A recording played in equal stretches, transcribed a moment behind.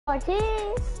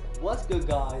Ortiz. What's good,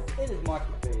 guys? It is Marky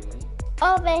Bailey.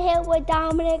 Over here with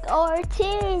Dominic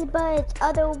Ortiz, but it's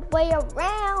other way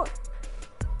around.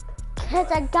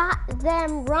 Cause I got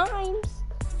them rhymes.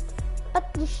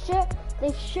 But they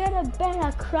should have been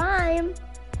a crime.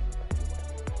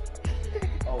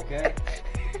 Okay.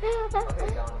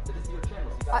 Okay, Dom. So this is your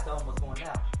channel, so you gotta tell them what's going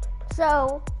down.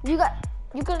 So you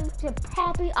could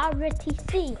probably already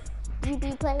see you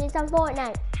be playing some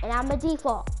Fortnite, and I'm a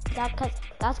default.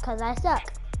 That's cause I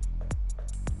suck.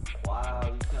 Wow,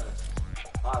 you kind of.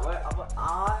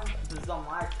 Alright, this is on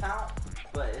my account,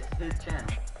 but it's his channel.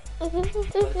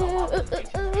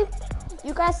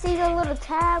 You guys see the little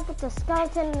tab with the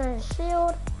skeleton and the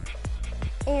shield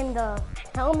and the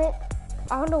helmet?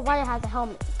 I don't know why it has a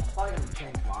helmet. I'm probably gonna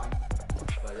change mine,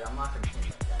 but I'm not gonna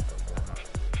change that.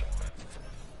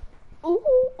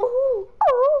 Ooh.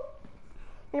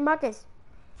 Hey, Marcus.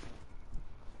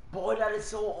 Boy, that is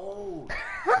so old.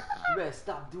 You better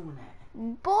stop doing that.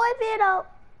 Boy, Vito.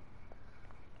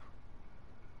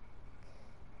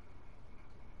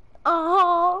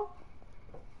 Oh.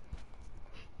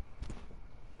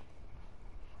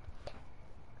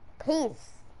 Peace.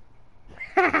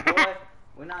 Boy,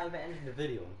 we're not even ending the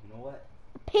video. You know what?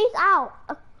 Peace out.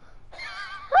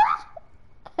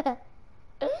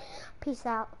 Peace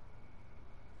out.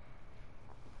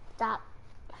 Stop.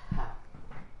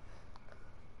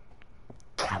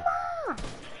 Come on.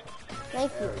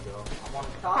 Thank There you. we go. I'm on the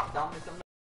top. Dominic,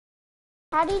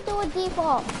 How do you do a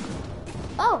default?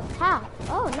 Oh, how?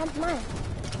 Oh, not mine.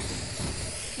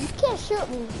 You can't shoot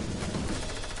me.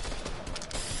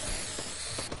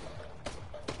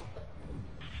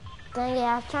 Dang it,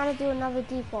 I was trying to do another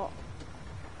default.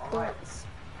 Alright.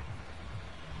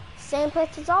 Same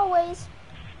place as always.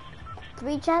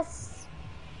 3 chests.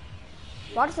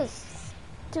 What is this?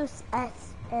 2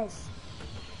 S.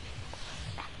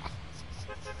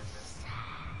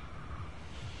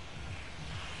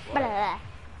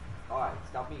 Alright,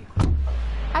 stop being.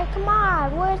 come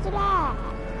on, where's it at?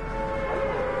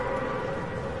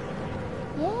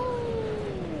 Yay!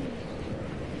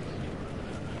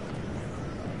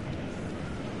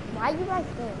 Why are you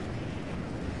right there?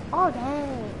 Oh,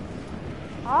 dang.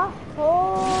 Oh,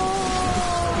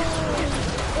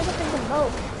 look at the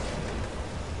boat.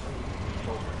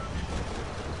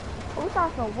 Who's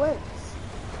off the woods?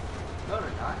 No,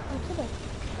 they're not. I'm kidding.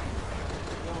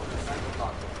 No, they're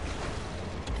not.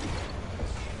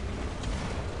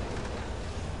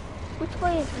 Which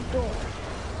way is the door?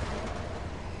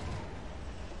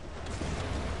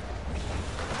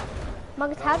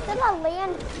 Marcus, how did I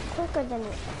land quicker than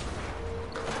you?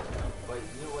 But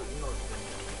you know what?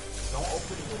 Don't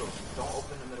open the middle. Don't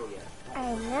open the middle yet. I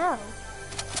know.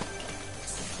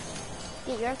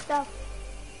 Get your stuff.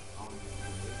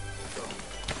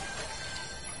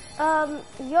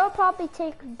 You'll probably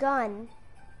take a gun.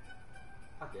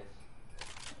 I guess.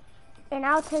 And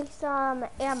I'll take some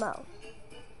ammo.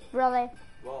 Really?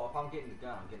 Well, if I'm getting the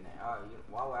gun, I'm getting it. Alright,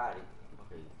 while we're at it.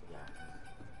 Okay, yeah.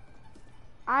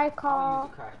 I I'll call...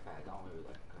 use the crash pad. I don't really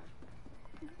like the crash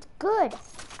pad. Good.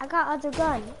 I got other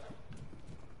gun.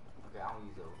 Okay, I don't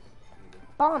use those either.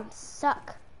 Bombs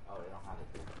suck. Oh, they don't have it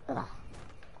there.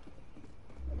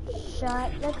 Shut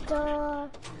the door.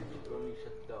 Go and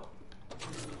shut the door.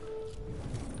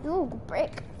 Ooh,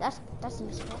 brick. That's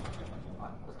useful.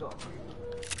 Alright, let's go.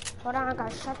 Hold on, I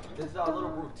gotta shut the This is our little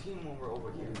door. routine when we're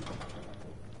over here.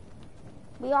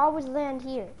 We always land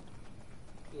here.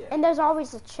 Yeah. And there's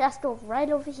always a chest right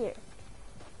over here.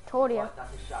 Told you. What?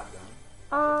 That's a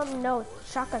shotgun. No,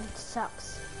 shotgun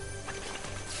sucks.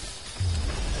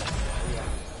 Yeah.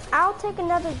 I'll take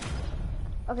another.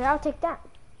 Okay, I'll take that.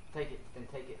 Take it, then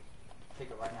take it.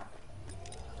 Take it right now.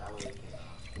 That way.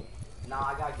 Nah,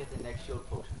 I gotta get the next shield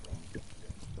potion thing.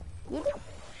 You do?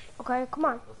 Okay, come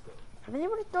on. Let's go. I really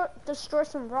want to destroy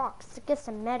some rocks to get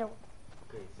some metal.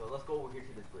 Okay, so let's go over here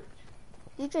to this bridge.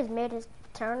 You just made us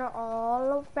turn it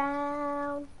all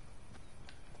around.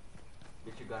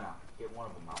 Get your gun out. Get one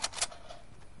of them out.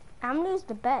 I'm gonna use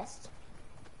the best.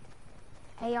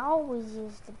 I always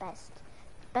use the best.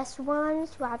 Best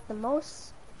ones who have the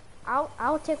most.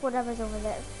 I'll take whatever's over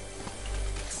there.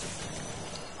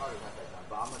 I already got that gun,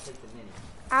 but I'm gonna take the mini.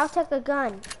 I'll take a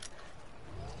gun.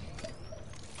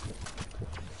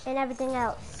 And everything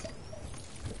else.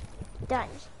 Done.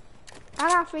 I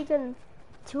got freaking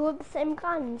 2 of the same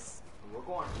guns. We're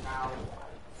going now.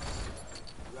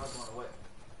 We are going away.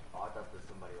 Oh, I thought there's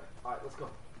somebody right. Alright, let's go.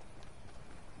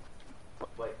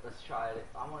 Wait, let's try it.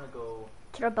 I wanna go.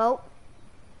 To the boat.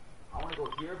 I wanna go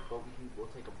here, but we'll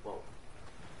take a boat.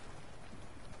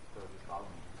 So just follow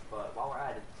me. But while we're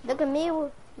at it, Look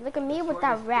at me with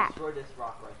that rat. Destroy this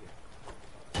rock right here.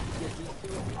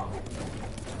 too, I'll give you.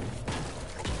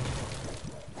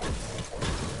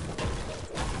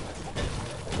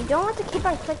 You don't have to keep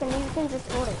on clicking, you can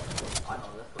just hold it. I know,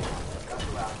 that's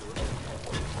the way I do it.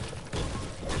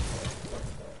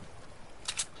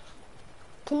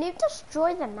 Can you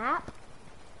destroy the map?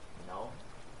 No.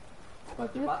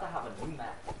 But they're about to have a new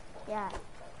map. Yeah.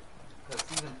 Because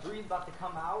season 3 is about to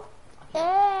come out.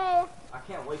 Hey! I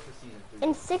can't wait for season 3.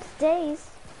 In 6 days.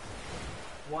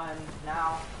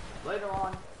 Now, later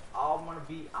on, I'm gonna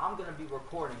be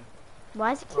recording.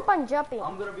 Why does it keep on jumping?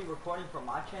 I'm gonna be recording for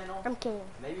my channel. I'm kidding.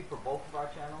 Maybe for both of our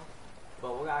channels,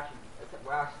 but we're actually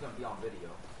gonna be on video.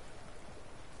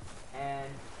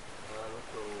 And let's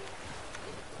go.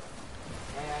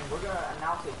 And we're gonna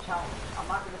announce a challenge. I'm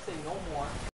not gonna say no more.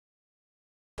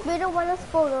 We don't want to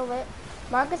spoil it.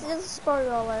 Marcus is a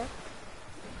spoiler. I know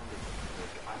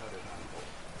there's not spoil.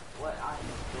 What? I am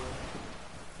spoiling.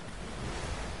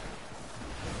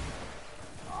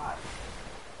 Alright.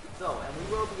 So, and we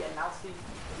will be announcing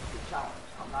the challenge.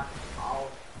 I'll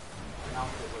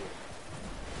announce it later.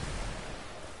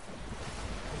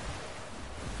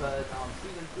 Because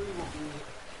season 3 will be,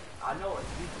 I know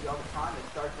it's usually all the time, it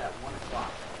starts at 1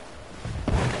 o'clock.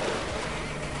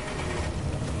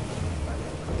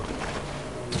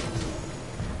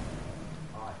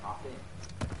 Alright, hop in.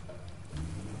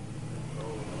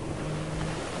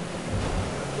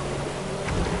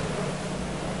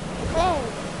 Hey!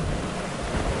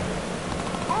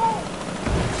 Hey!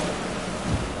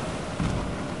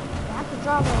 You have to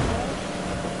drop over there.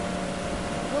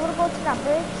 You want to go to that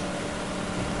bridge?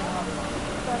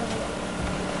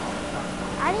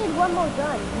 I need one more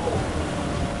gun.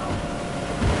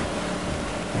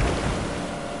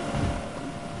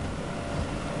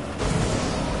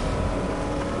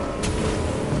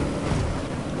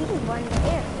 You can run in the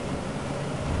air.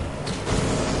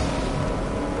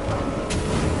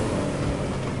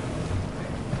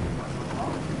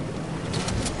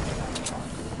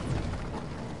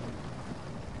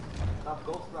 Stop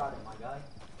ghost riding, my guy.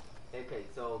 Okay,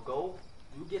 so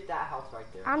you get that house right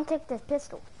there. I'm gonna take this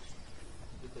pistol.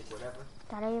 You take whatever.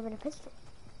 That ain't even a pistol.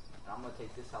 And I'm gonna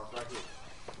take this house right here.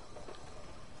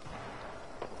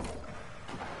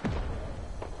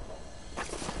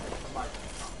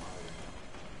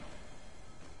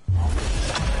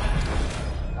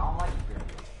 I don't like you here.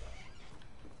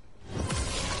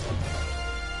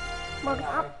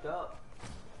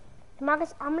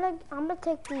 Marcus, I'm gonna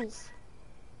take these.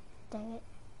 Dang it.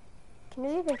 Can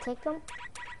you even take them?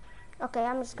 Okay,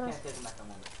 I'm just gonna. You can't take them at the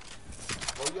moment.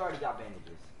 Well, you already got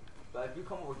bandages. But if you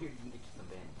come over here, you can get you some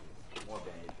bandages. More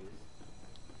bandages.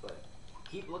 But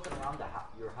keep looking around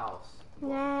your house.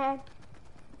 Nah. You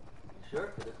sure?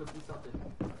 Because there could be something.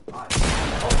 Alright.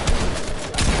 Oh.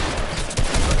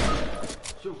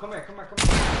 Shoot, come here.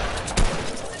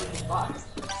 Bye.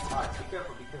 Alright, be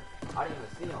careful. I didn't even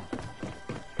see him.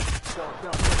 Kill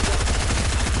him.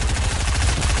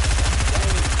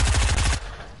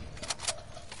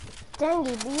 Dang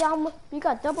it, we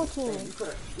got double teamed. Hey,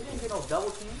 you didn't get no double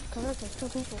team? Cause look, there's 2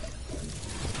 people.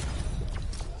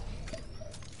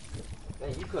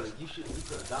 Hey, you could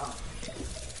have done it.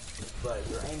 But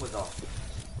your aim was off.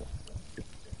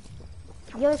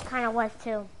 Yours kind of was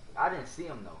too. I didn't see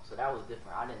him though, so that was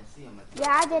different. I didn't see him.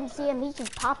 Yeah, I didn't see him. He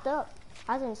just popped up.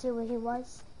 I didn't see where he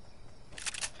was.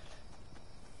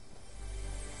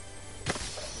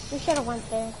 We should have went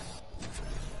there.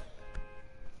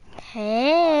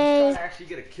 Hey. I'm trying to actually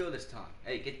get a kill this time.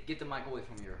 Hey, get the mic away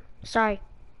from your. Sorry.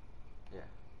 Yeah.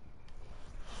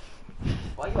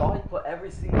 Why you always put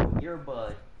every single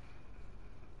earbud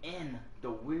in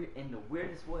the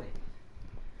weirdest way?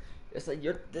 It's like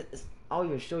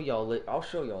I'll show y'all. I'll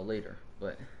show y'all later,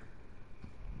 but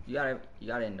you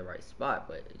got it in the right spot,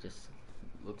 but it just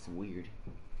looks weird.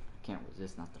 I can't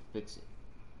resist not to fix it.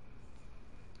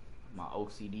 My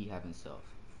OCD having self.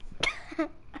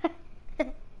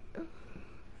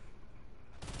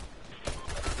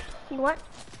 You know what?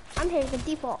 I'm hitting the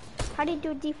default. How do you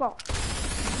do default?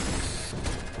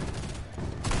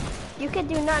 You can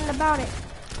do nothing about it.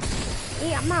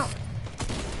 Yeah, I'm out.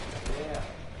 Yeah.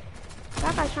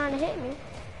 That guy's trying to hit me.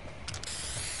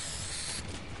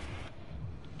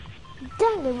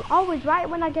 Dang it, always right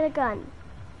when I get a gun.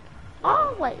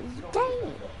 Always, dang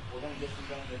it. We're gonna get some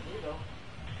guns right here though.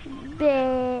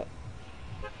 Bet.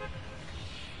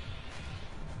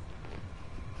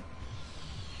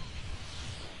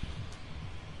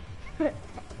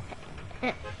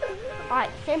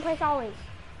 Alright, same place always.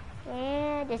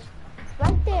 And it's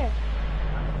right there.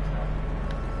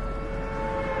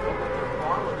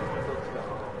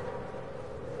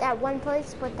 That one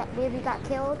place, but that baby got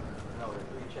killed. No, there's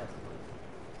 3 chests.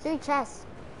 3 chests.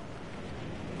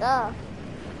 Duh.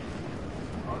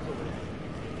 Oh, it's over there.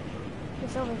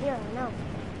 It's over here, I know.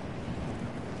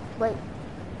 Wait.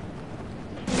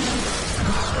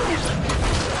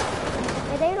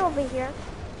 It ain't over here.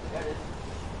 There it is.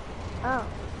 Oh.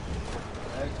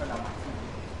 Let me turn on my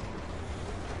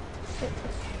TV.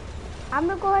 I'm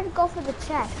gonna go ahead and go for the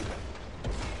chest.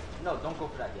 No, don't go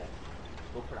for that yet.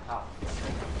 Go for the house.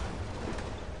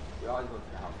 We always go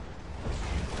to the house.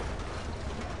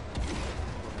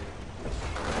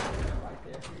 Right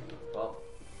there. Well,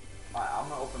 alright, I'm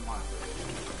gonna open mine first.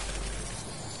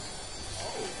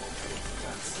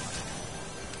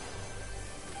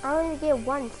 Oh, I only get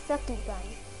one second gun.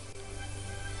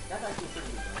 that's actually pretty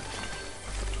good gun.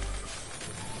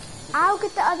 I'll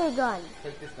get the other gun.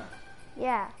 Take this gun.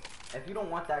 Yeah. If you don't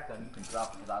want that gun, you can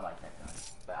drop it because I like that gun.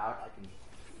 But I can.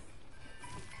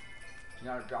 You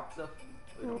know how to drop stuff?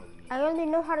 We don't really need I only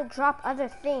know how to drop other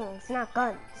things, not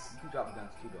guns. You can drop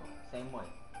guns too, though. Same way.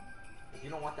 If you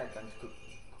don't want that gun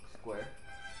square,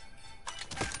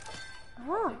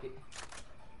 Oh. take it.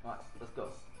 Alright, let's go.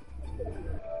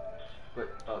 Wait,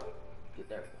 get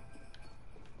there we go.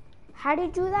 How do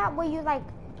you do that? Where you like,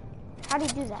 how do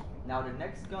you do that? Now the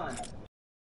next gun.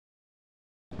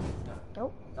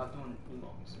 Nope. Stop doing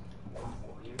emotes.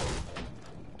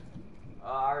 I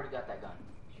already got that gun.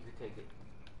 You could take it.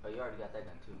 Oh, you already got that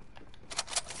gun too.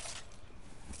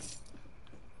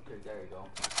 Okay, there you go.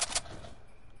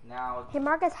 Now. Hey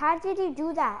Marcus, how did you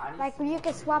do that? Like where you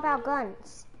can swap out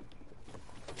guns.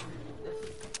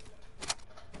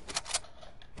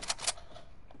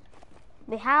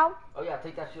 Wait, how? Oh yeah,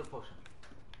 take that shield potion.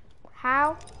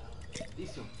 How?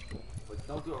 These two. But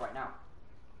don't do it right now.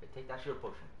 Okay, take that shield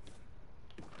potion.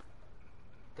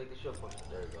 Take the shield potion.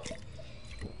 There you go.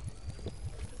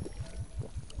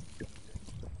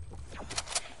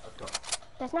 Let's go.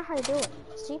 That's not how you do it.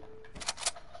 See?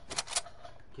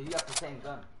 Cause you have the same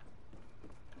gun.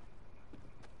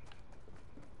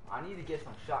 I need to get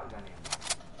some shotgun ammo.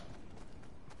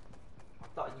 I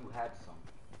thought you had some.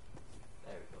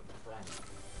 There we go. That's what I need.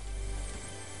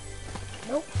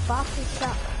 Nope. Box is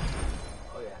shot.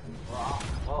 Oh yeah.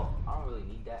 Well, I don't really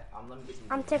need that. Let me get these.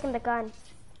 I'm taking the gun.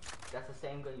 That's the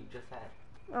same gun you just had.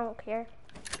 I don't care.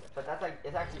 But that's like,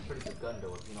 it's actually a pretty good gun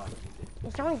though if you know how to use it.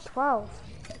 It's only 12.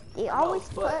 They always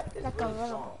No, put but it's like really a little.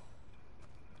 strong.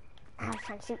 I was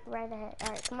trying to shoot right ahead.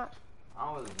 Alright, come on. I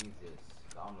don't really use this.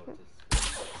 I don't know if this.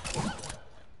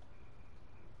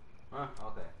 Huh?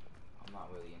 Okay. I'm not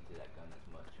really into that gun as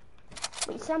much.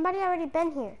 Wait, somebody already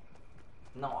been here.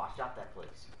 No, I shot that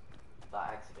place by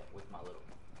accident with my little,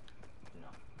 you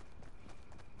know.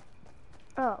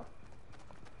 Oh.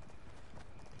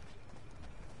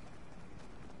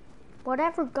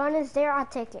 Whatever gun is there, I'll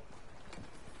take it.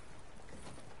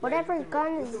 Whatever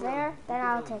gun is there, then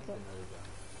I'll take it.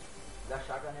 That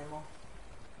shotgun ammo?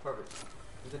 Perfect.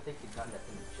 You can take the gun that's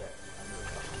in the chest. I know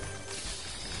it's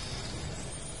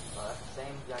oh, that's the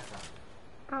same exact gun.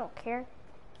 I don't care.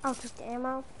 I'll take the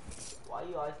ammo. Why are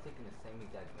you always taking the same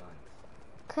exact guns?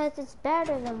 Cause it's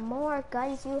better. The more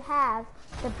guns you have,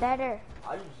 the better.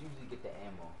 I just usually get the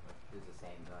ammo. If it's the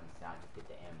same gun, so I just get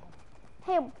the ammo.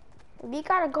 Hey, we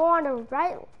gotta go on the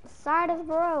right side of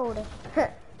the road.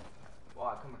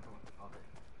 Wow, come on. Okay.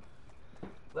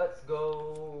 Let's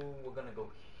go. We're gonna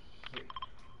go here.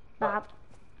 Bob.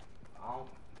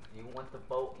 Do you want the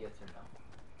boat? Yes or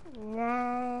no?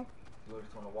 Nah. You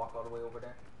just want to walk all the way over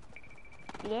there?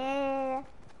 Yeah.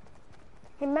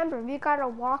 Remember, we gotta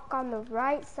walk on the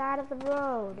right side of the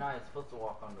road. No, you're supposed to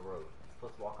walk on the road. You're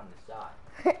supposed to walk on the side.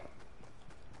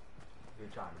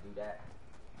 You're trying to do that.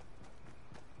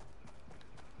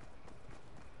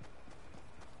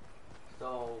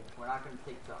 So we're not gonna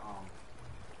take the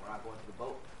we're not going to the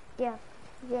boat. Yeah.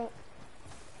 Yeah.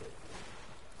 Okay.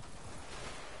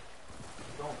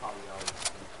 Don't probably already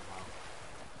finish the house.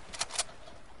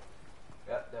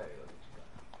 Yep, there you go.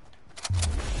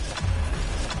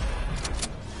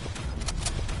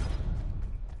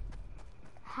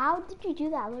 How did you do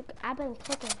that? Look, I've been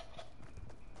clicking.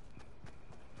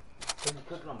 Because you're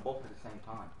clicking on both at the same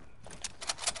time.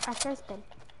 I just been.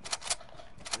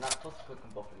 You're not supposed to click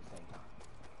on both at the same time.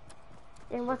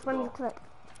 Then which one you click?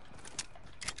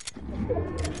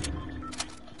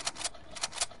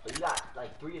 But you got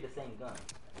like 3 of the same guns.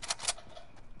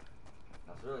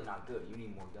 That's really not good. You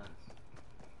need more guns.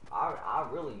 I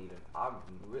really need it.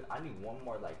 I need one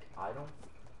more like item.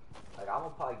 Like I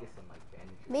will probably get some like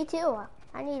bandages. Me too.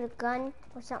 I need a gun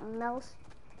or something else.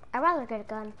 I'd rather get a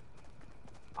gun.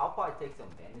 I'll probably take some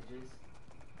bandages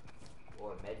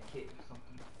or a med kit or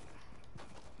something.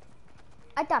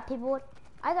 I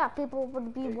thought people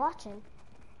would be watching.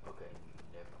 Okay,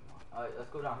 never mind. Alright, let's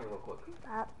go down here real quick.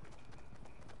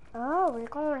 Oh, we're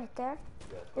going right there.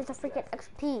 Yeah, There's a freaking gas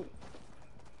XP.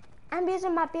 I'm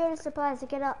using my building supplies to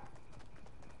get up.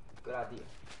 Good idea.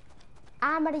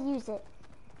 I'm gonna use it.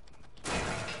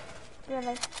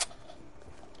 Really?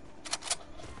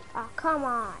 Oh, come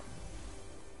on.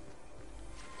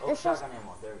 Oh, It's just- shotgun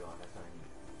ammo. There we go. That's what I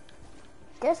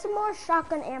need. There's some more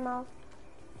shotgun ammo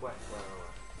Where?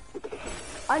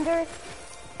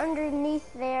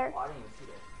 underneath there. Oh, I didn't even see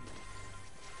that.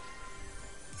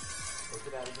 What's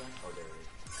it at again? Oh, there it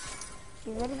is.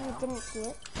 You literally didn't see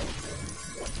it.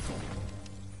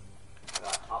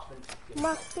 Got offensive skill.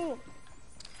 Must be. You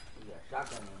got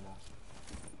shotgun ammo.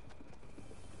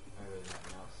 There is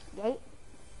nothing else. Yay. Let me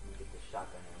get this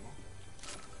shotgun ammo.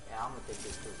 And I'm gonna take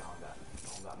this too. I don't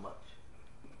got much.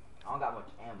 I don't got much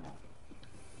ammo.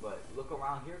 But look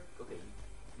around here. Okay,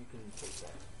 you can take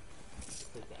that.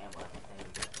 Take the ammo. That's the same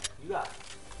as that. We got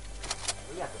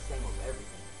the same of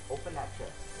everything. Open that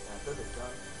chest. And if there's a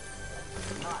gun,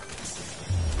 that's not.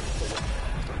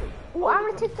 Ooh, I'm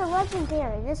gonna take the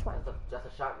legendary. This one. That's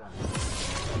a shotgun.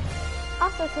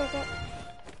 Also take it.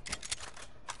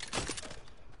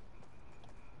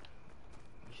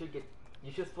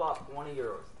 You should swap one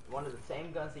of the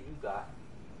same guns that you got.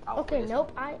 Out for Okay, this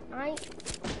nope. one. I.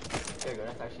 There you go.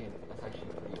 That's actually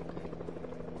pretty okay.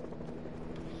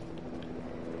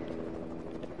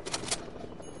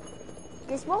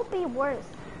 This won't be worth.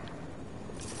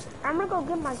 I'm gonna go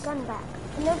get my gun back.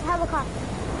 And there's a helicopter.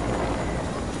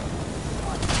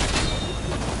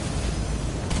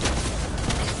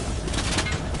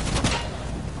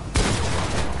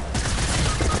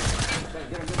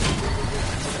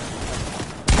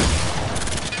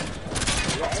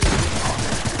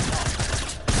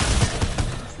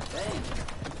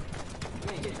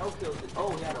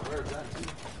 Oh, he had a rare gun too.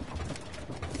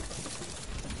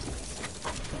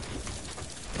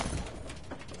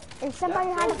 And somebody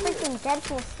That's had so a freaking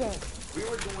Deadpool skin. We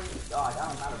were doing. Oh, that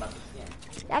don't matter about the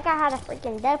skin. That guy had a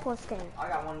freaking Deadpool skin. I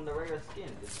got one of the rare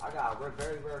skins. I got a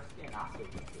very rare skin. I still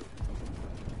get it.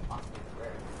 My skin's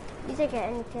rare. You didn't get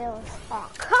any kills. Oh,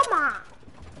 come on!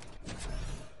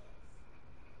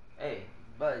 Hey,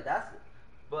 but that's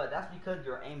because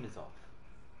your aim is off.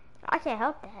 I can't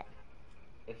help that.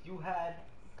 If you had,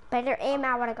 Better aim,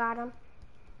 I would've got him.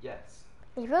 yes,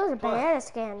 If it was a Plus, banana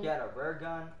skin, he had a rare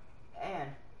gun, and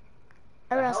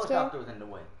a the real skin, helicopter was in the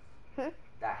way. Hmm?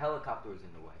 That helicopter was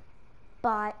in the way.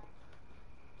 but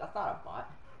That's not a bot.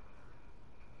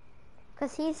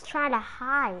 because he's trying to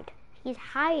hide. He's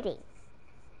hiding.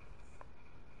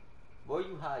 Where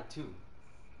you hide too?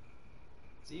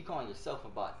 So you calling yourself a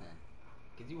bot then?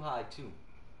 Cause you hide too.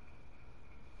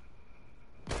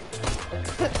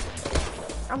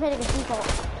 I'm hitting a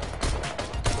default.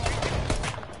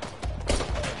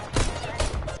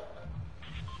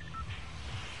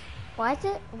 Why is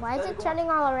it turning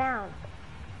all around?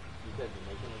 Because you're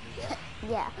making it do that.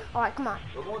 Yeah. All right, come on.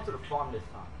 We're going to the farm this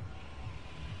time.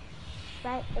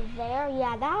 Right there.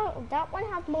 Yeah, that one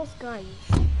has most guns.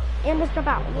 And let's jump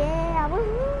out. Yeah.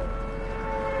 Woohoo.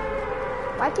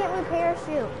 Why can't we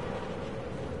parachute?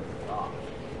 Oh,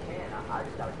 man, I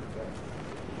just gotta keep that.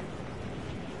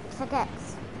 It's like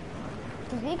X.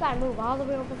 Because we gotta move all the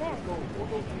way over there. We'll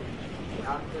go here.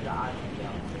 Down to the island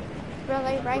down there.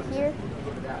 Really, right here?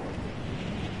 We'll go to that one.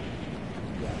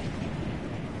 Yeah.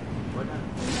 We're done.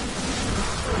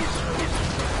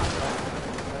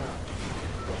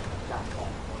 That's all.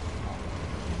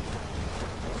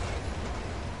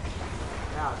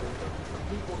 Now, there's some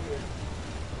people here.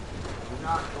 We're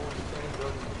not going to the same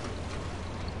building.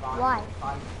 Why?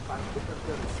 Find different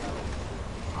buildings.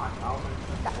 I'll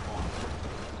mention that one.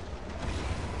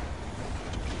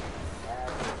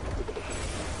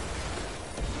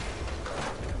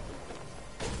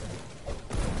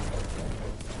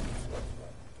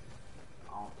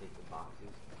 I'll take the boxes.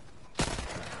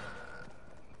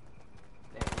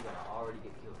 Damn, you're gonna already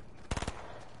get killed.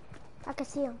 I can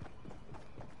see him.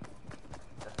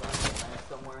 That's why you can land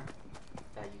somewhere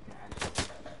that you can actually.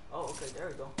 Oh, okay, there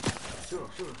we go. Shoot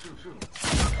him.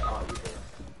 Oh, you did.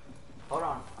 Hold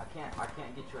on, I can't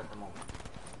get you at the moment.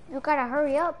 You gotta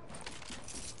hurry up.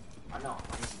 I know,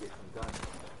 I need to get some guns.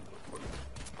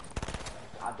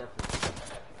 I definitely.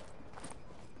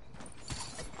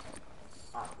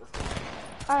 Alright, let's go.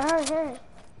 Alright, hurry.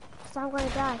 So I'm gonna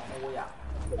die. Oh, way out.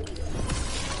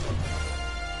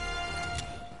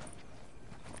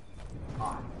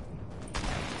 Alright.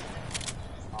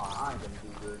 I ain't gonna do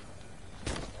good.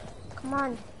 Come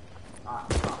on.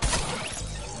 Alright,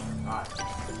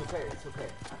 it's okay.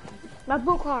 My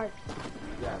boot card.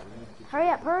 Yeah, we need to.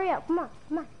 Hurry up. Come on.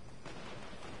 Wait,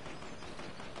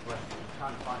 I'm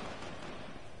trying to find it.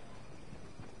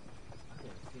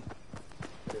 Okay, see.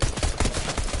 There it is.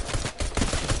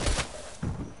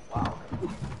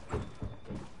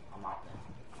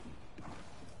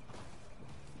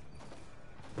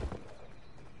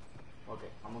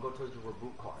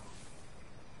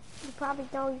 probably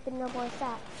don't even know where it's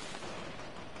at.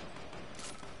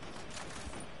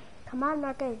 Come on,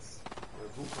 Marcus.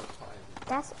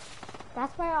 That's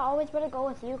why I always want to go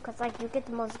with you, cause like you get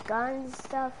the most guns and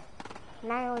stuff,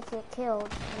 and I always get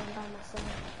killed when I'm by myself.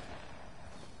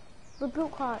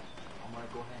 Reboot card. I'm gonna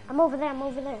go ahead. I'm over there. I'm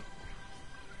over there.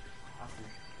 I see.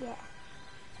 Yeah.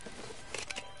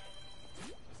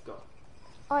 Let's go.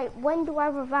 All right. When do I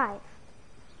revive?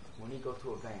 When you go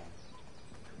to a van,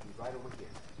 it'll be right over here.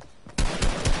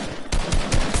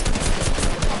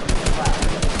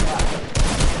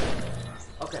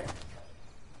 Okay.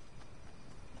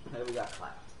 Here we got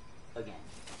clapped again.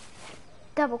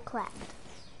 Double clap.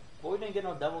 Well, we didn't get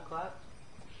no double clap.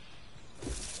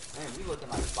 Man, we looking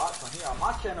like bots on here. On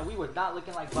my channel, we were not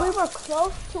looking like bots. We were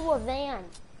close to a van.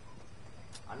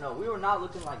 I know, we were not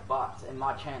looking like bots in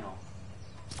my channel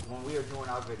when we were doing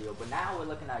our video, but now we're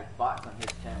looking like bots on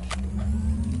his channel.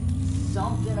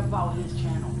 Something about his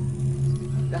channel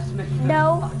that's making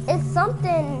No, us it's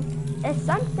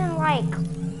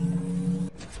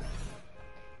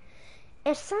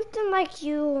something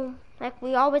like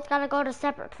we always gotta go to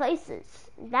separate places.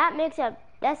 That makes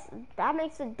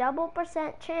a double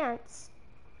 % chance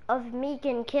of me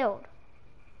getting killed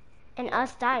and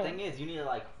us dying. The thing is, you need to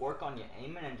like work on your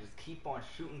aiming and just keep on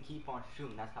shooting.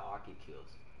 That's how I get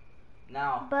kills.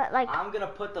 Now, but like, I'm gonna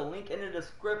put the link in the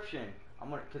description.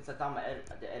 Cause since I'm the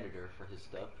editor for his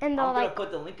stuff, and I'm gonna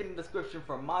put the link in the description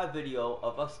for my video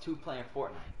of us two playing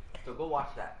Fortnite. So go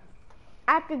watch that.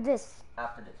 After this.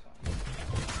 After this one.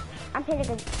 I'm hitting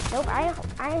a nope. I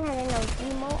ain't having no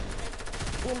emote.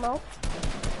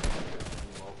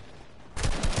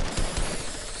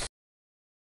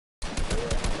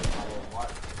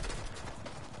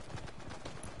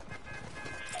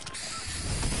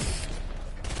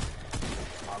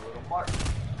 Mark.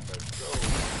 Let's go.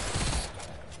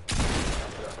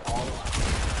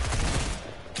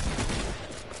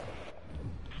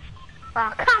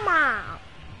 Oh, come on.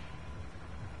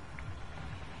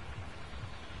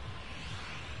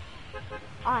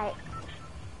 Alright.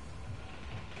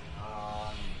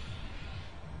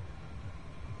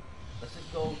 Let's just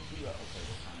go to okay,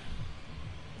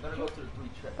 I'm gonna go to the 3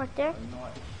 trips. Right there? You know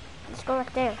what? Let's go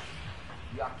right there.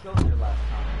 You got killed here last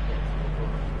time.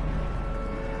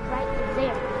 Right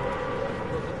there.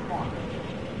 Come on.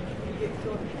 You get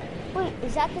killed again. Wait,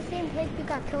 is that the same place we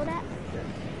got killed at? Yes.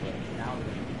 Now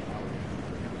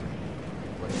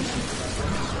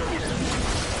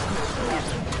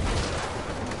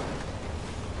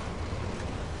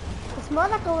it's more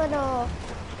like a little,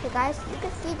 okay guys, you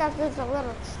can see that there's a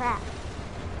little trap.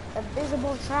 A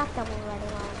visible trap that we're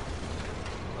running on.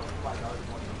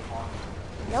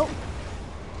 Nope.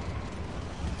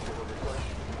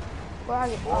 Where are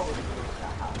you? Oh.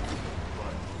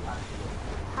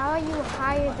 How are you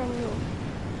higher than me?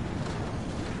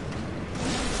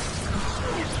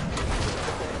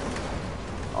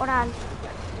 Hold on.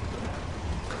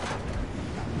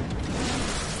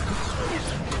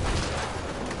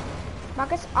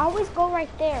 Marcus, always go right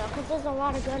there, because there's a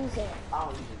lot of guns there.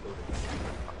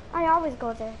 I always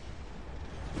go there.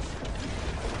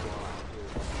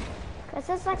 Because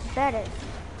it's like better.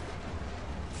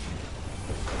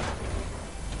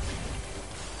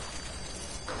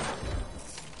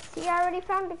 See, I already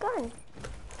found a gun.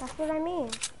 That's what I mean.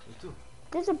 Me too.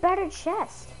 There's a better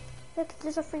chest. Look,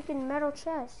 there's a freaking metal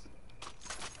chest.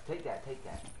 Take that.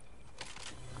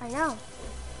 I know.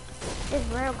 There's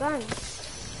real guns.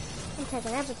 I'm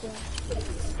taking everything.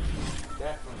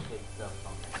 Definitely take stuff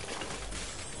from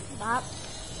Bob.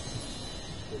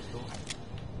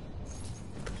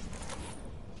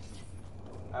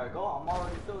 Alright, go. I'm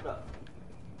already filled up.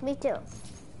 Me too.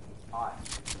 Alright.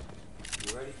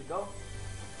 You ready to go?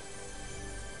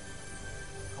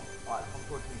 Alright, come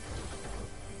towards me.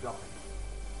 Keep jumping.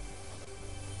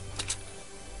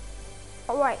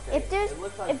 Alright, Okay, if there's... It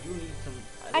looks like you need some...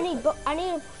 I need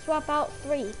to swap out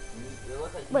 3. It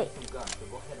looks like you Wait. need some guns, so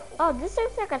go ahead and open. Oh, this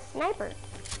looks like a sniper. Yeah,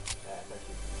 that's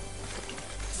actually...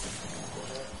 Go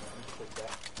ahead, let me take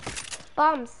that.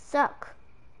 Bombs suck.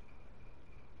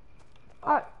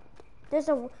 Alright, there's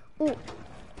a... Ooh.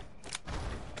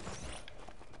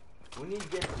 We need to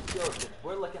get some kills, because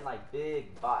we're looking like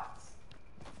big bots.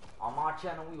 On my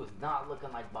channel, we was not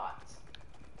looking like bots.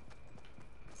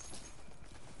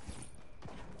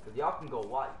 Cause y'all can go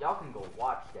watch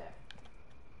that.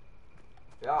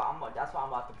 That's why I'm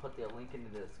about to put the link in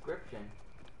the description.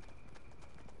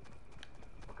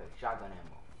 Okay, shotgun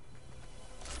ammo.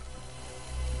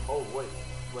 Oh wait.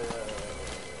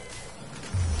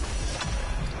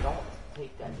 Don't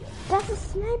take that yet. That's a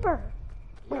sniper.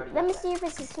 You Wait, already let got me that. see if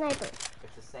it's a sniper.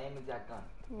 It's the same exact gun.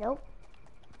 Nope.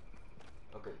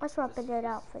 Okay. I swapped it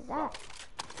out for that.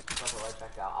 Swap it right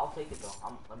back out. I'll take it though.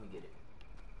 Let me get it.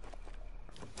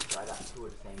 So I got 2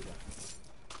 of the same gun.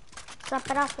 Swap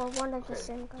it out for one of the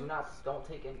same Do gun. not, don't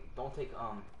take anything of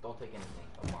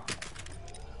mine.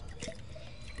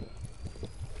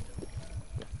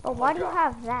 But why do you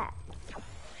have that?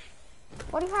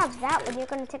 Why do you have that when you're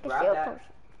gonna take a shield potion?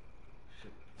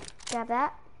 Shoot. Grab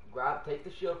that. Take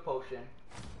the shield potion.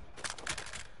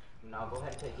 Now go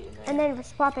ahead and take it and then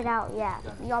swap it out. Yeah,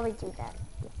 you always do that.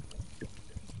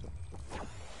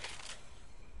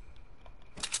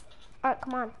 Alright,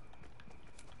 come on.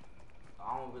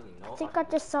 I don't really know. I think I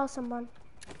just saw someone.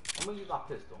 I'm gonna use my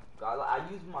pistol. I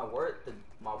use my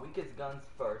weakest guns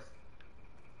first,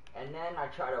 and then I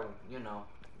try to,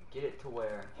 get it to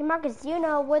where. Hey Marcus, you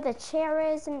know where the chair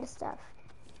is and the stuff.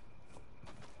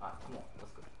 Alright, come on,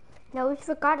 let's go. No, we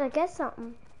forgot to get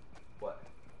something. What?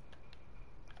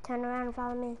 Turn around and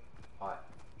follow me. Alright.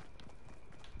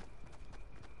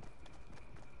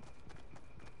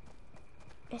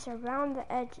 It's around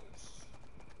the edges.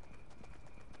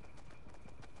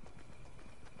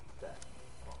 What's that?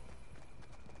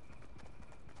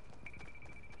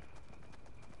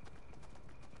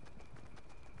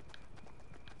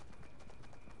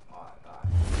 Oh. Alright.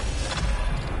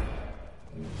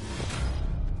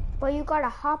 Well, you gotta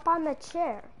hop on the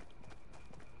chair.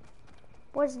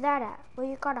 Where's that at? Well,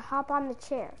 you gotta hop on the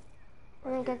chair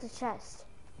and then get the chest.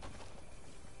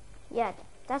 Yeah,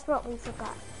 that's what we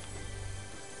forgot.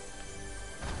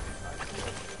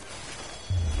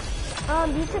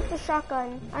 You took the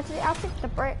shotgun. Actually, I'll take the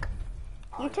brick.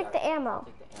 You take the ammo. I'll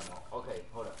take the ammo. Okay,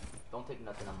 hold up. Don't take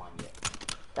nothing of mine yet.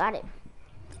 Got it.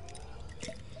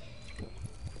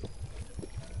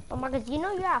 Oh, Marcus, you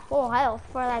know you're at full health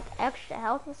for like extra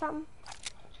health or something?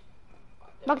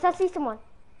 Marcus, I see someone.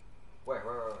 Where?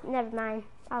 Never mind.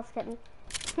 I was kidding.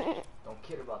 Don't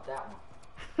kid about that one.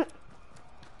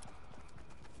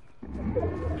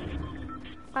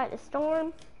 Alright, the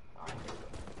storm.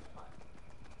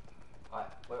 Alright,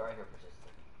 wait right here for just a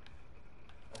second.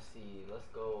 Let's see, let's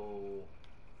go.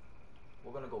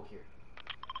 We're gonna go here.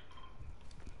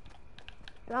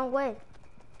 Wrong way.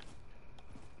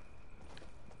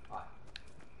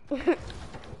 Alright.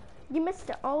 You missed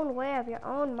your own way of your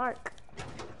own mark.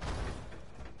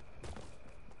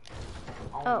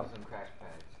 I'm using crash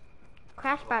pads.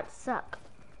 Crash pads suck.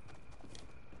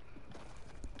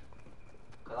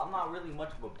 Cause I'm not really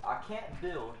much of a. I can't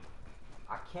build.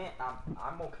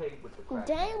 I'm okay with the crash.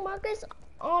 Dang, Marcus,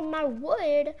 on my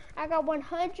wood, I got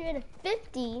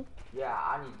 150. Yeah,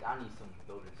 I need some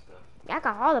building stuff. I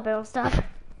got all the building stuff.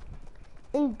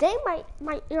 And dang,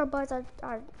 my earbuds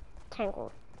are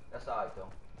tangled. That's alright though.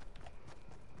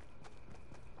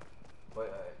 Wait,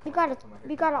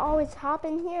 we gotta always hop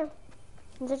in here.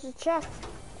 There's a chest.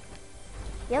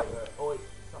 Yep. Oh wait,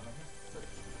 something here.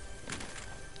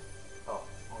 Oh,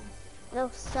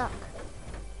 they'll suck.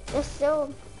 They're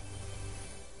still.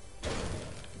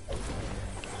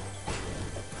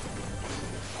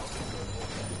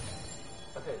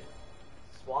 Okay,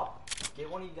 swap. Get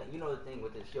one of you know the thing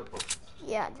with the shield potion.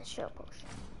 Yeah, the shield potion.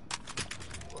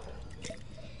 Go ahead.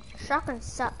 Shotguns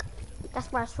suck. That's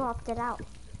why I swapped it out.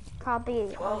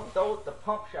 Probably. Well, though the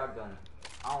pump shotgun,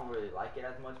 I don't really like it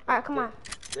as much. Alright, come on.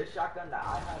 This shotgun that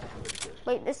I have is really good.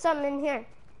 Wait, there's something in here.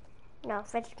 No,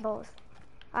 vegetables.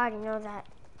 I already know that.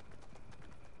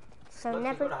 So Let's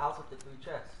never. go to the house with the 3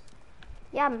 chests.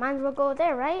 Yeah, might as well go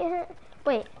there, right?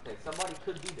 Wait. Okay, somebody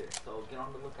could be there, so get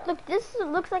on the lookout. Look, this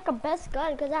looks like a best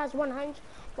gun because it has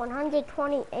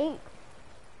 128.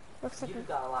 Looks like You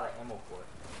got a lot of ammo for it.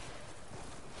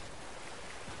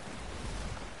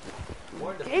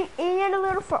 You need a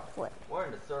little foot. We're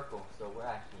in the circle, so we're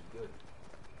actually good.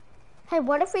 Hey,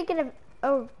 what if we get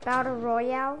a battle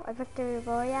royale, a victory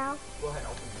royale? Go ahead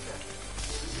and open the chest.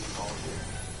 Oh,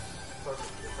 yeah.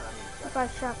 Perfect. I got a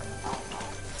shotgun.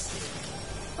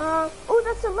 Oh,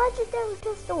 that's a legendary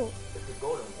pistol. It's a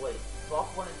golden. Wait, swap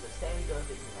one is the same gun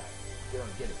that you have.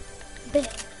 Get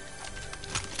it.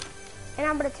 And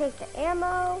I'm gonna take the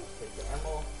ammo. Take the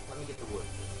ammo. Let me get the wood.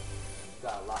 You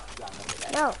got a lot. You got none of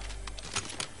that. No.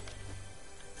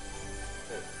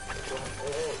 Okay. Go ahead.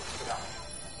 Hey, sit down.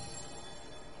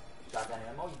 Shotgun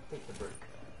ammo. You take the brick.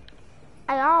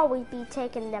 I always be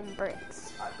taking them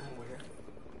bricks. Alright, come over here.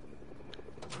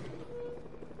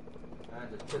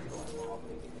 And the pistol ammo. I'll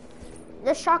take it.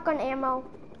 The shotgun ammo.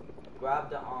 Grab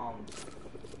the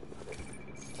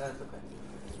That's okay.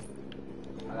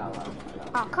 I got a lot.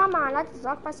 Oh, come on, I just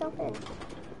locked myself in. Let's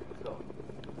go.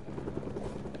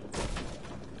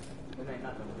 There ain't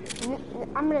nothing weird.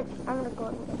 I'm gonna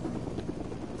go.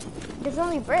 There's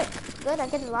only brick. Good, I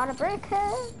get a lot of brick.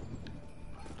 Alright,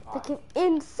 Freaking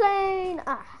insane.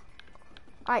 Ah.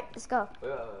 Alright, let's go.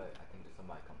 Wait. I think there's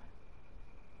somebody coming.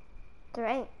 There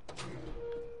ain't.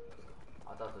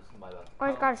 I thought there's somebody about to Or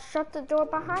you come. gotta shut the door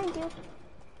behind you.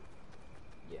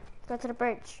 Yeah. Go to the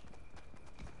bridge.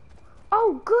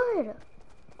 Oh, good.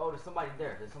 Oh, there's somebody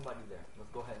there. Let's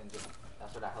go ahead and get him.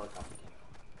 That's where that helicopter came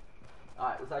from.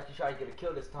 Alright, let's actually try to get a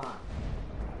kill this time.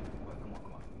 Wait,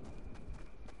 come on.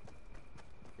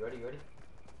 You ready?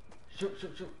 Shoot.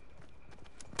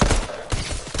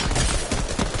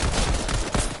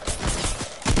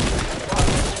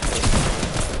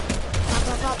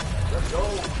 Up. Let's go.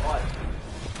 Alright.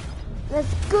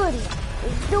 Let's good.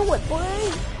 Let's do it,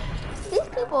 boy. These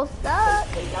people suck.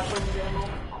 Hey, that person ammo.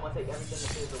 I'm gonna take everything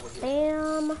that is over here.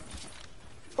 Damn.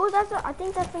 Oh, I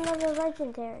think that's another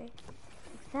legendary.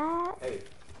 That. Hey,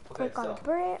 okay, Take on so a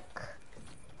brick.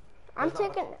 I'm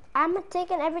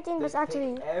taking everything that's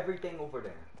actually take everything over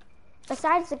there.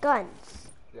 besides the guns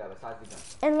Yeah, besides the gun.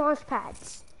 and launch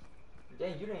pads.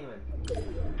 Dang, you didn't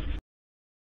even.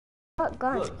 What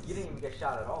guns? Look, you didn't even get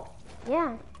shot at all.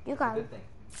 Yeah, you got it. Good thing.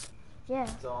 Yeah.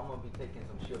 So I'm gonna be taking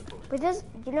some shield potions. But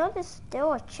there's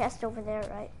still a chest over there,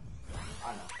 right?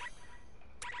 I know.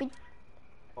 We-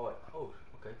 Oh wait. Oh,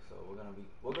 okay. So we're gonna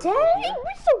Dang, go here.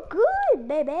 we're so good,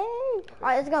 baby.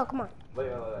 Alright, let's go. Come on. Wait.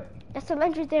 That's a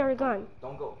legendary gun.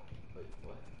 Don't go. Wait,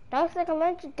 what? That looks like a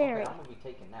legendary. Okay, I'm gonna be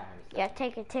taking that here. Yeah,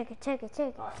 take it.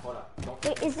 Alright, hold up. Don't.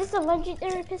 Wait, is this a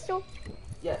legendary pistol?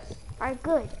 Yes. Alright,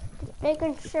 good. Just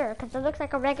making sure, because it looks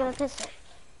like a regular pistol.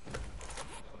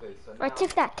 Okay, so now. Alright,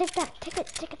 take that. Take it.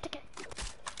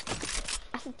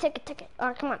 I said take it.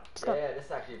 Alright, come on. Let's go. Yeah, this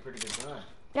is actually a pretty good gun.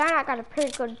 Now I got a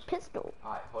pretty good pistol.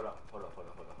 Alright, hold up.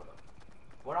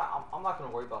 I'm not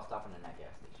gonna worry about stopping in that gas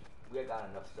station. We got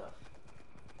enough stuff.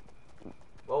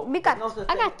 Well,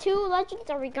 I got 2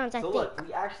 legendary guns, I so think. look,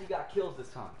 we actually got kills this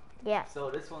time. Yeah. So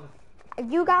this one.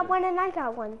 You got one and I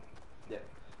got one. Yeah.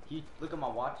 Look at my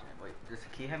watch. Wait,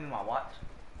 can you hand me my watch?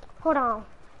 Hold on.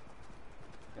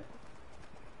 Okay.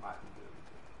 Alright,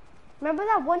 Remember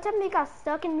that one time we got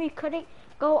stuck and we couldn't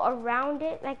go around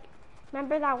it? Like,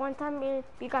 remember that one time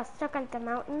we got stuck on the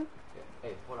mountain? yeah.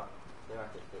 Hey, hold on. Stay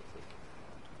right there. Stay.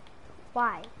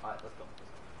 Why? Alright, let's go.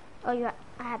 Oh,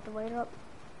 I had to wait up.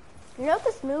 You know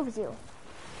this moves you.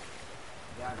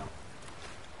 Yeah, I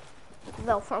know.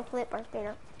 Little front flip right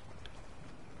there.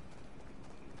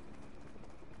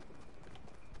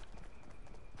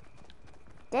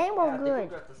 Dang, well, I good.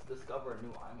 think we got to discover a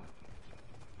new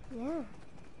island.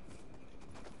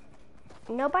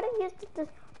 Yeah. Nobody used the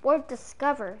word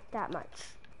discover that much.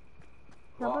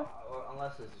 Well, or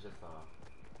unless it's just an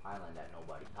island that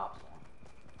nobody hops on.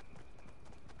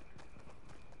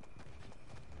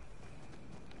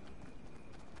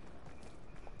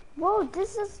 Whoa,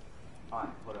 this is Alright,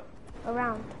 hold up.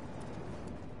 around.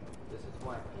 This is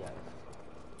one. Yeah.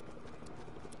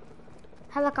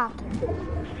 Helicopter.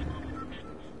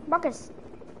 Marcus.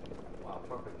 Wow,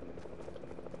 perfect.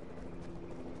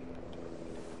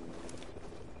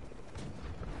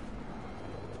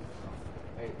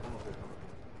 Hey, come over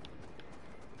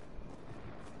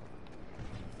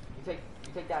here.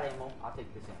 You take that ammo. I'll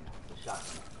take this ammo. The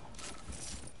shotgun.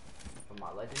 From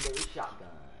my legendary shotgun.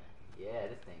 Yeah,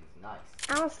 this thing's nice.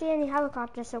 I don't see any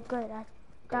helicopters, so good. I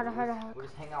gotta hurt a We'll helicopter.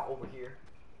 just hang out over here.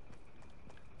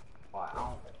 Alright, I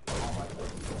don't like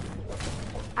this.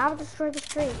 I'll destroy the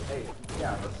tree. Hey,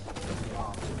 yeah, let's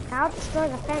I'll destroy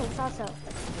the fence also.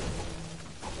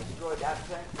 destroy that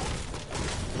fence.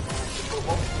 And we'll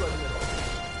both destroy the middle.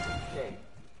 Okay.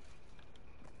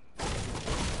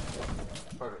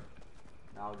 Perfect.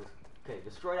 Now just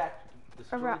destroy that.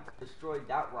 rock. Destroy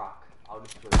that rock. I'll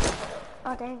destroy that.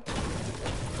 Oh dang.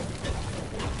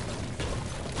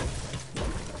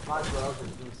 Might as well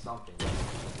just do something. Yeah,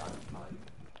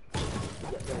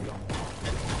 there you go.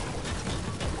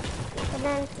 And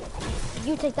then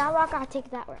you take that rock, I'll take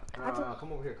that rock. No,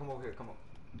 come over here, come on.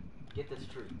 Get this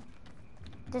tree.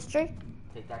 This tree?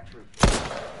 Take that tree.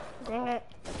 Dang it.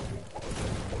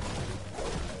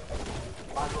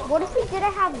 Might as well. What if we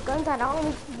didn't have guns at all and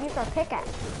we could use our pickaxe?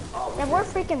 Oh, Then we're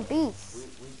freaking beasts.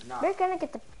 not. We're gonna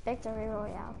get the victory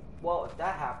royale. Well, if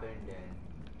that happened, then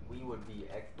we would be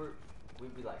expert.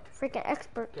 We'd be like, Freaking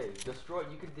expert. okay, destroy.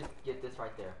 You could get this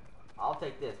right there. I'll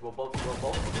take this. We'll both do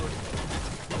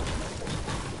it.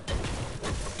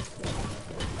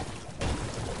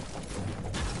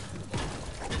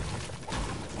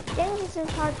 Dang, this is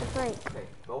hard to break. Okay,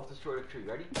 both destroy the tree.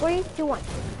 Ready? 3, 2, 1.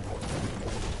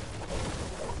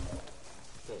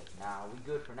 Okay, now we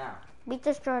good for now. We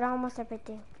destroyed almost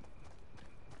everything.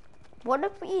 What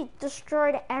if we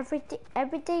destroyed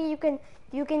everything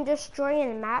you can destroy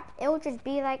in a map? It would just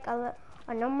be like a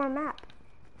normal map.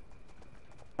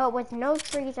 but with no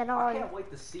trees at all. I can't wait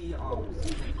to see season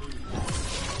 3.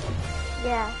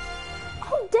 Yeah.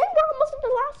 Oh, dang, we're almost at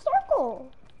the last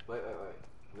circle. Wait.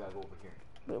 We gotta go over here.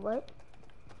 Wait, what?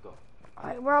 Let's go.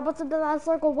 Alright, we're almost at the last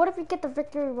circle. What if we get the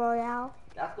victory royale?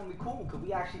 That's gonna be cool because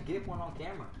we actually get one on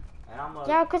camera. And I'm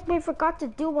Yeah, because we forgot to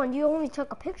do one. You only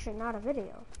took a picture, not a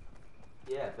video.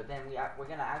 Yeah, but then we're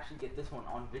gonna actually get this one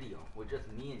on video with just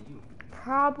me and you.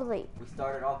 Probably. We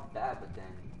started off bad, but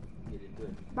then we did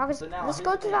good. Marcus, So now, let's here's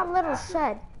go the to thing. that little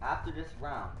shed. After this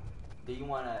round, do you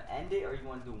want to end it or you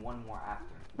want to do one more after?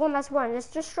 One last one. Let's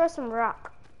destroy some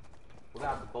rock. We're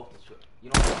gonna have to both destroy. You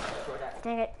don't want to destroy that?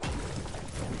 Dang it.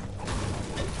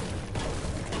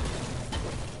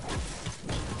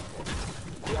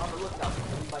 Be on the lookout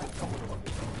for anybody coming over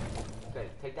here. Okay,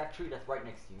 take that tree that's right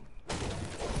next to you.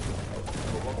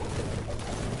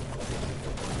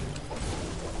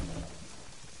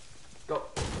 Go.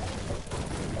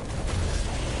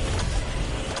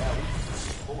 Yeah, we're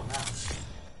full now.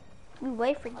 We way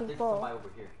I freaking think full. somebody over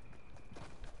here.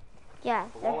 Yeah.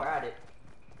 But while we're at it,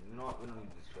 you know what? We don't need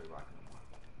to destroy rock anymore.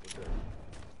 We're good.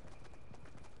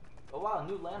 Oh wow,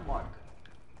 new landmark.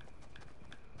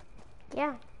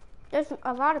 Yeah. There's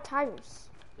a lot of tires.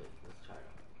 Okay, let's try it.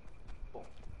 Boom.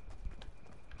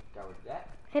 Got rid of that.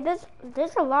 Hey,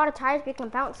 there's a lot of tires we can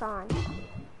bounce on. I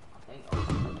think. Oh,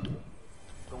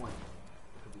 go in.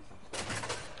 There could be some stuff.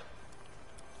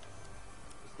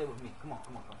 Just stay with me. Come on.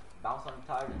 Bounce on the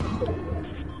tire.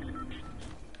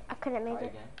 I couldn't make Try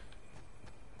it. again.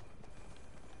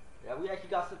 Yeah, we actually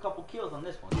got a couple kills on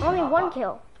this one. Only one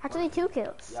kill. Actually, 2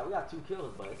 kills. Yeah, we got 2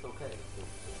 kills, but it's okay.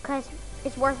 Because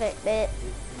it's worth it, but...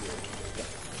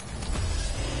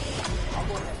 I'll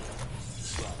go ahead.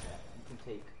 You can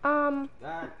take...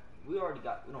 we already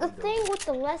got... We don't The need thing with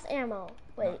the less ammo.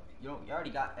 Wait. You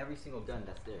already got every single gun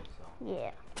that's there, so...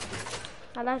 Yeah.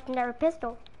 A legendary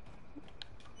pistol.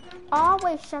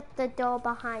 Always shut the door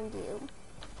behind you.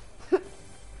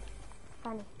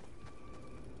 Funny.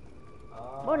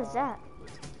 What is that?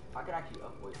 I can actually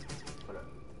upgrade. Put up.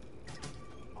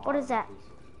 What is that?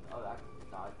 Oh,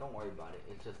 don't worry about it.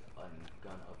 It's just a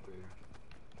gun upgrader.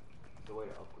 It's the way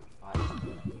to upgrade.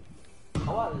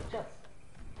 Oh wow, there's a chest.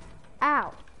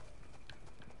 Ow.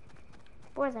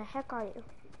 Where the heck are you?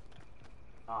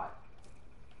 Alright.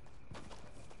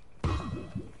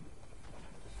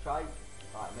 Just try.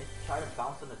 Alright, try to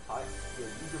bounce on the tire. Here,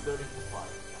 use your building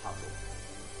supplies. Household.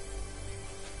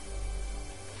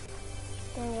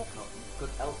 Dang it. No,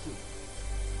 click L2.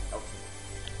 L2.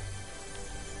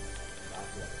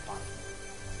 That's fine.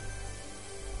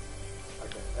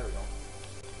 Okay, there we go.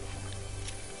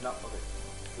 No, okay.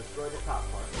 Destroy the top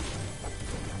part.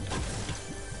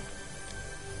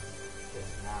 Okay,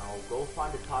 now go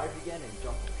find the tires again and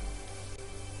jump.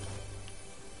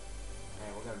 And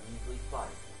we're gonna easily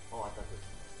slide. Oh, I thought this.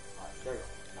 Alright, there you go.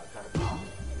 Now try to bounce.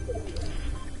 There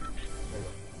you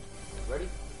go. Ready?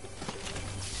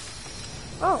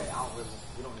 Oh, okay,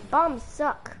 we don't need bombs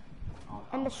suck.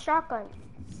 And the shotgun.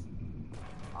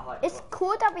 It's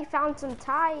cool that we found some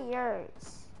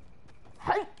tires.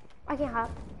 Hey, I can't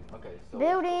hop. Okay, so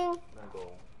building. I'm gonna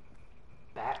go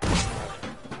back.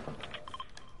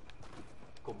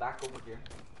 Go back over here.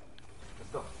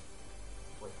 Let's go.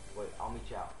 Wait, I'll meet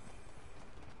you out.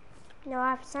 No,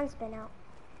 I have sunspin out.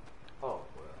 Oh,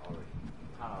 we're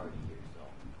kinda already here,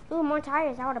 so. Ooh, more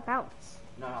tires. I would have bounced.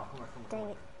 No, come here. Dang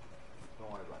it.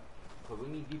 Don't worry about it. Cause we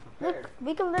need to be prepared. Look,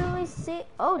 we can literally see.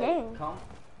 Oh, hey, dang. Come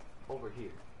over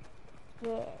here.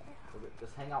 Yeah.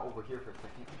 Let's hang out over here for a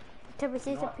second. Till we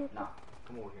see You know some what? people. Nah,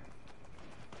 come over here.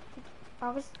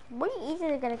 We're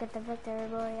easily gonna get the victory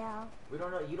royale. We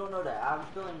don't know. You don't know that. I have a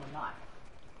feeling we're not.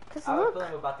 Cause I have a look.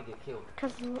 feeling we're about to get killed.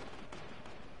 Cause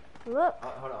look.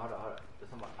 Hold on. There's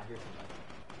somebody. I hear somebody.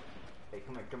 Hey,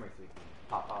 come here, sweet.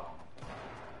 Pop out on them.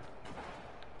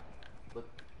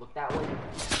 Look that way.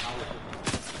 Now look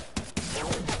this way. Oh,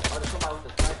 there's somebody with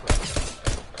a sniper.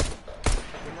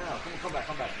 No, come back.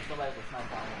 There's somebody with a sniper.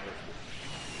 I don't know this.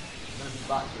 It's gonna be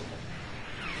bot shit.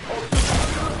 Oh,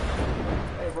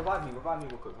 hey, revive me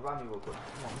real quick. Come on.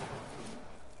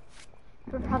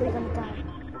 We're probably gonna die.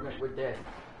 We're dead.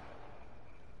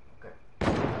 Okay.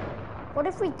 What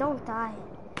if we don't die?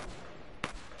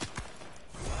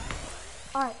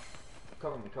 Alright.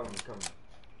 Cover me.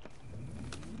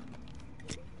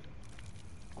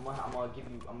 I'm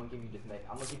gonna give you this med.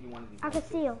 I'm gonna give you one of these. I can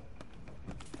see you.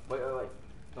 Wait.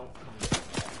 Don't come here.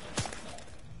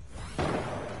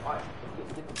 Alright,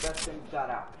 let's get the best thing we got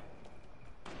out.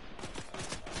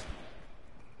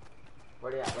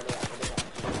 Where they at?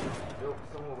 Yo,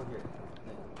 someone over here.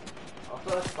 I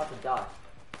feel like I'm about to die.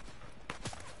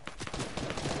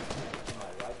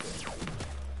 Somebody right there.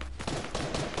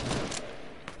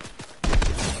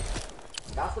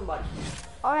 got somebody.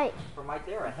 All right. From right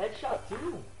there, a headshot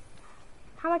too.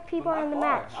 How much people From are in the that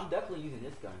far. match? I'm definitely using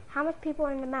this gun. How much people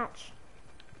are in the match?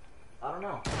 I don't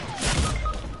know.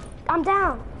 I'm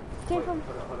down. Came Wait, from.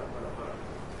 hold up.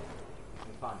 Let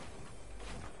me find it.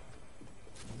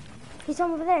 He's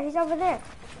over there. He's over there.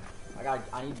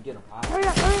 I need to get him. Hurry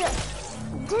up, hurry up.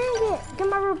 Dang it. Get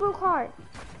my reboot card.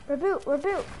 Reboot.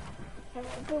 Get my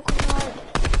reboot card.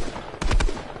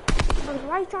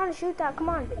 Why are you trying to shoot that? Come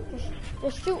on.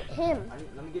 Just shoot him.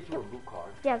 Let me get you a boot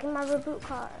card. Yeah, get my reboot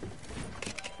card.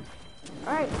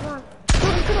 Alright, come on.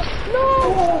 Shoot him.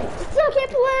 No! Second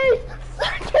place!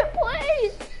 Second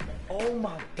place! Oh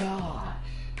my gosh.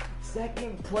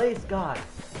 Second place, guys.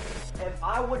 If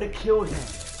I would have killed him,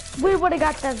 we would have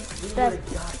got the... we would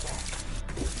have got that.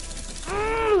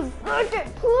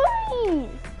 Second place!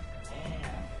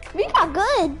 Damn. We got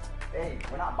good. Hey,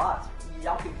 we're not bots.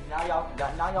 Now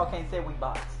y'all can't say we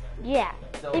bots. Yeah.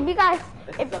 So If you guys...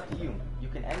 It's up to you. You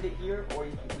can end it here, or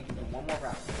we can do one more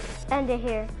round. End it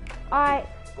here. Alright.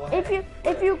 If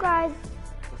you guys...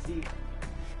 Let's see.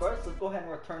 First, let's go ahead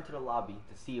and return to the lobby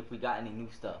to see if we got any new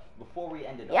stuff before we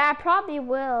end it up. Yeah, I probably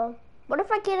will. What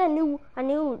if I get a new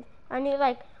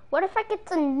like, what if I get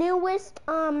the newest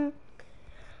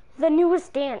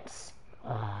dance? You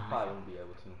probably won't be able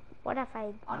to. What if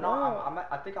I? I know.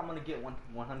 I think I'm gonna get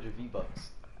 100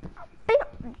 V-Bucks.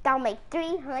 That'll make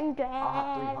 300. I'll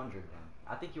have 300 then.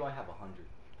 I think you only have 100.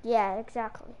 Yeah,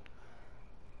 exactly.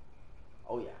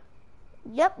 Oh yeah.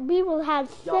 Yep, we will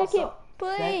have second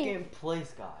place. Second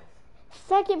place, guys.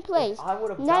 Second place. If I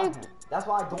would have gotten him. That's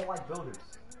why I don't like builders.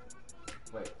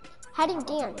 Wait. How do you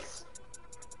dance?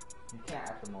 You can't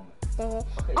at the moment. Okay,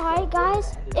 alright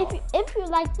guys, if you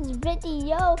like this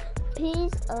video,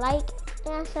 please like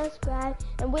and subscribe,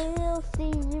 and we will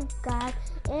see you guys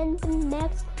in the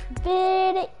next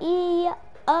video.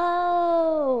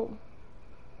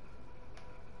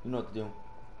 You know what to do.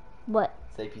 What?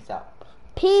 Say peace out.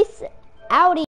 Peace out.